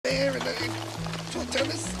Hello.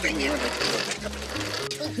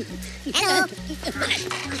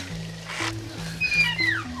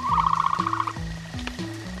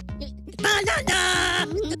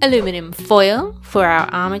 Aluminum foil for our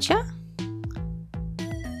armature.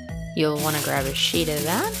 You'll want to grab a sheet of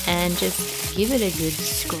that and just give it a good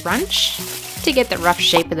scrunch to get the rough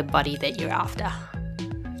shape of the body that you're after.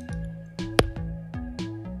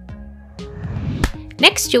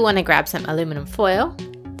 Next, you'll want to grab some aluminum foil,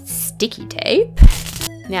 sticky tape.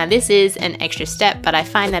 Now this is an extra step, but I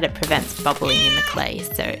find that it prevents bubbling in the clay.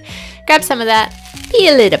 So grab some of that,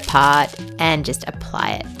 peel it apart, and just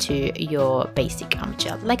apply it to your basic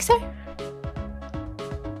armature, like so.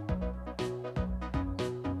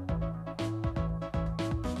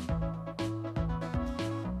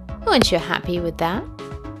 Once you're happy with that,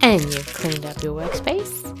 and you've cleaned up your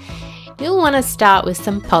workspace, you'll want to start with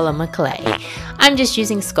some polymer clay. I'm just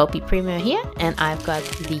using Sculpey Primer here, and I've got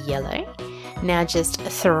the yellow. Now just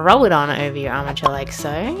throw it on over your armature like so,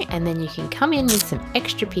 and then you can come in with some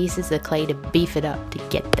extra pieces of clay to beef it up to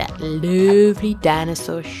get that lovely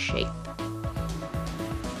dinosaur shape.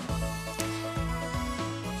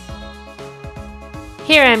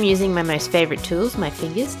 Here I'm using my most favorite tools, my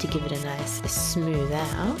fingers, to give it a nice smooth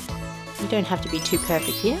out. You don't have to be too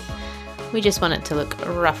perfect here. We just want it to look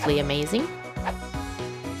roughly amazing.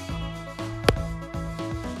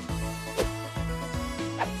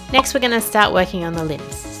 Next, we're going to start working on the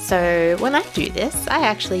limbs. So when I do this, I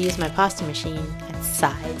actually use my pasta machine at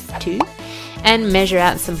size 2 and measure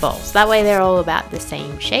out some balls. That way they're all about the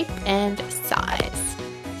same shape and size.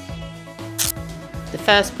 The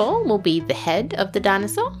first ball will be the head of the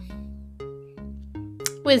dinosaur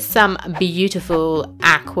with some beautiful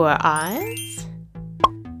aqua eyes.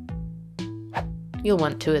 You'll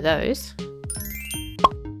want 2 of those.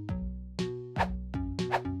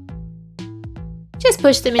 Just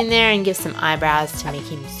push them in there and give some eyebrows to make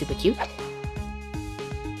him super cute.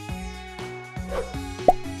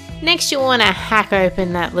 Next, you'll want to hack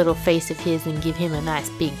open that little face of his and give him a nice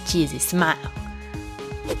big cheesy smile.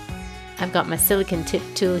 I've got my silicone tip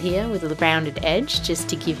tool here with a rounded edge just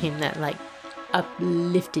to give him that like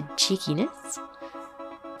uplifted cheekiness.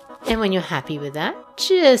 And when you're happy with that,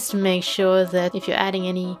 just make sure that if you're adding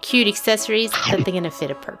any cute accessories that they're going to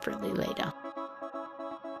fit appropriately later.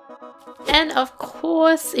 And of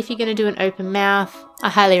course, if you're going to do an open mouth, I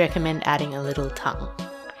highly recommend adding a little tongue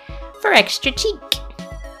for extra cheek.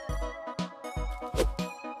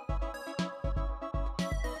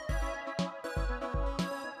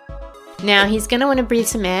 Now he's going to want to breathe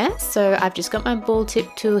some air, so I've just got my ball tip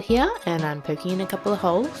tool here and I'm poking in a couple of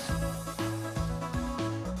holes.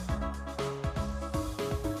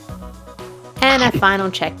 And a final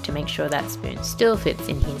check to make sure that spoon still fits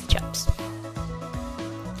in his chops.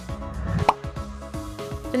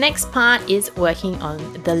 The next part is working on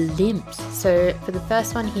the limbs. So for the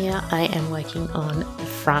first one here, I am working on the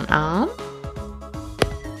front arm.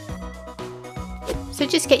 So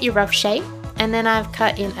just get your rough shape, and then I've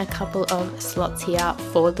cut in a couple of slots here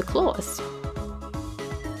for the claws.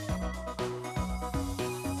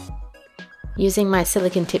 Using my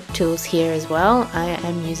silicone tip tools here as well, I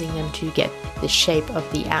am using them to get the shape of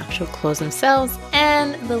the actual claws themselves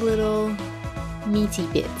and the little meaty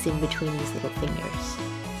bits in between these little fingers.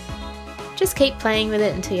 Just keep playing with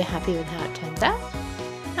it until you're happy with how it turns out.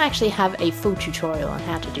 I actually have a full tutorial on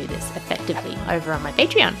how to do this effectively over on my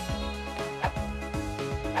Patreon.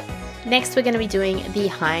 Next, we're going to be doing the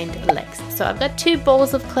hind legs. So I've got 2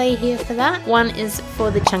 balls of clay here for that. One is for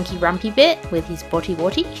the chunky rumpy bit with his botty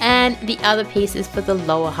watty, and the other piece is for the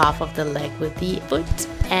lower half of the leg with the foot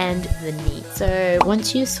and the knee. So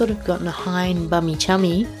once you've sort of gotten a hind bummy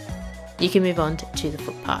chummy, you can move on to the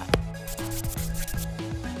foot part.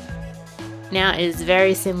 Now it is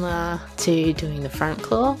very similar to doing the front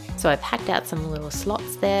claw. So I've hacked out some little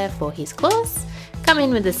slots there for his claws. Come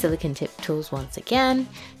in with the silicone tip tools once again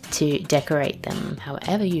to decorate them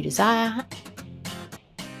however you desire.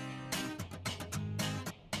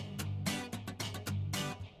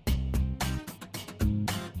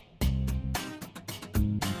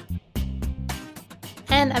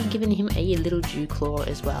 And I've given him a little dew claw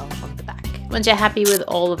as well on the back. Once you're happy with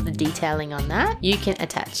all of the detailing on that, you can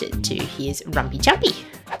attach it to his rumpy chumpy.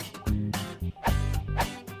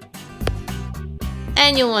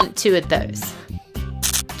 And you'll want 2 of those.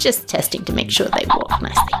 Just testing to make sure they walk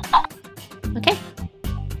nicely. Okay.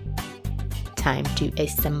 Time to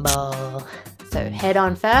assemble. So head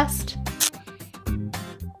on first.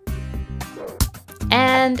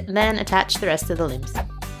 And then attach the rest of the limbs.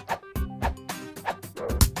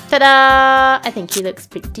 Ta-da! I think he looks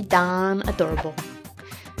pretty darn adorable.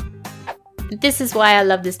 This is why I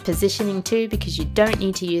love this positioning too, because you don't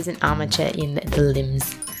need to use an armature in the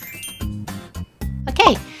limbs.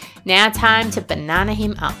 Okay, now time to banana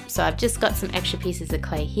him up. So I've just got some extra pieces of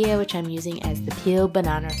clay here, which I'm using as the peel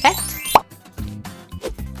banana effect.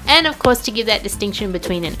 And of course, to give that distinction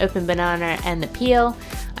between an open banana and the peel,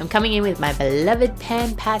 I'm coming in with my beloved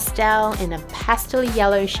pan pastel in a pastel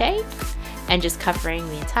yellow shade and just covering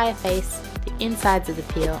the entire face, the insides of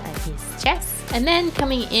the peel and his chest. And then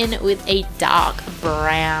coming in with a dark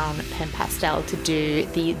brown pan pastel to do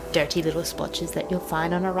the dirty little splotches that you'll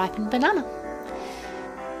find on a ripened banana.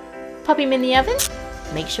 Pop him in the oven.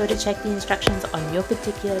 Make sure to check the instructions on your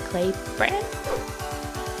particular clay brand.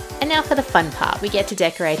 And now for the fun part, we get to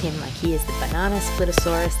decorate him like he is the banana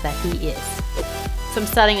splitosaurus that he is. So I'm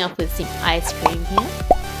starting off with some ice cream here.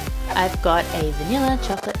 I've got a vanilla,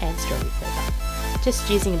 chocolate and strawberry flavor. Just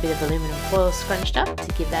using a bit of aluminum foil scrunched up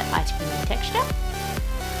to give that ice creamy texture.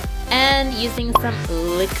 And using some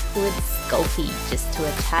liquid Sculpey just to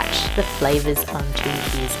attach the flavors onto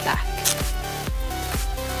his back.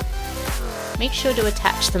 Make sure to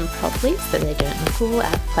attach them properly so they don't look all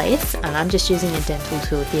out of place, and I'm just using a dental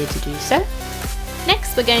tool here to do so.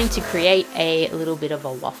 Next we're going to create a little bit of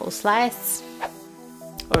a waffle slice,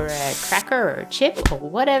 or a cracker or a chip, or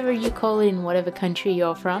whatever you call it in whatever country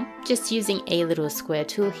you're from. Just using a little square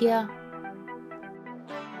tool here.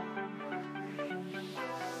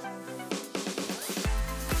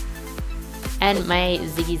 And my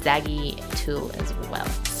ziggy-zaggy tool as well.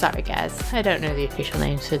 Sorry guys, I don't know the official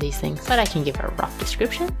names for these things, but I can give a rough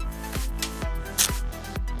description.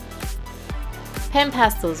 Pen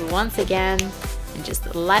pastels once again, and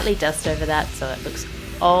just lightly dust over that so it looks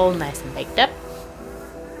all nice and baked up.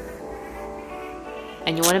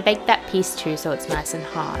 And you want to bake that piece too so it's nice and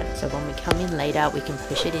hard, so when we come in later we can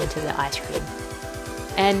push it into the ice cream.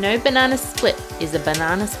 And no banana split is a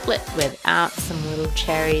banana split without some little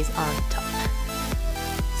cherries on top.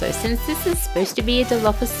 So since this is supposed to be a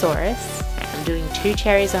Dilophosaurus, I'm doing 2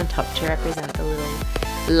 cherries on top to represent the little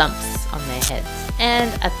lumps on their heads,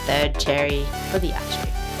 and a 3rd cherry for the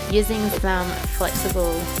archery. Using some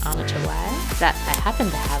flexible armature wire that I happen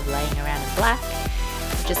to have laying around in black,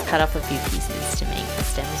 I've just cut off a few pieces to make the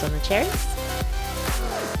stems on the cherries.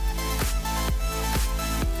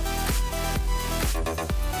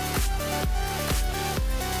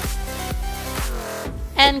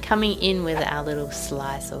 And coming in with our little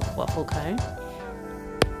slice of waffle cone,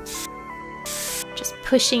 just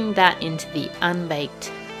pushing that into the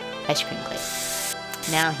unbaked ice cream clay.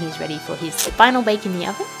 Now he's ready for his final bake in the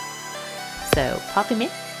oven, so pop him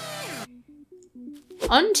in.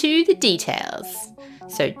 On to the details.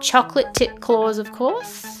 So chocolate tip claws, of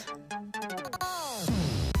course.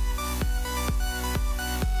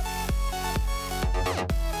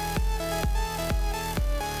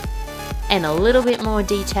 And a little bit more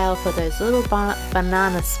detail for those little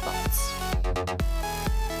banana spots.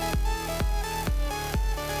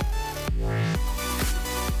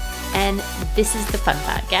 And this is the fun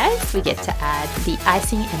part, guys. We get to add the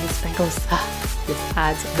icing and the sprinkles. This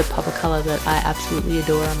adds the pop of color that I absolutely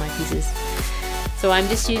adore on my pieces. So I'm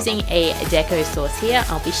just using a deco sauce here.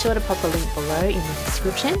 I'll be sure to pop a link below in the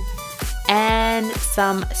description. And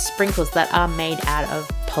some sprinkles that are made out of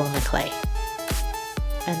polymer clay.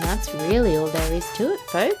 And that's really all there is to it,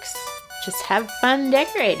 folks. Just have fun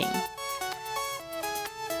decorating.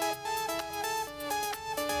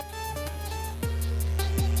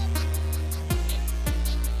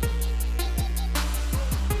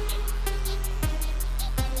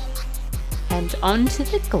 And on to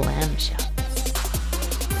the glam shot.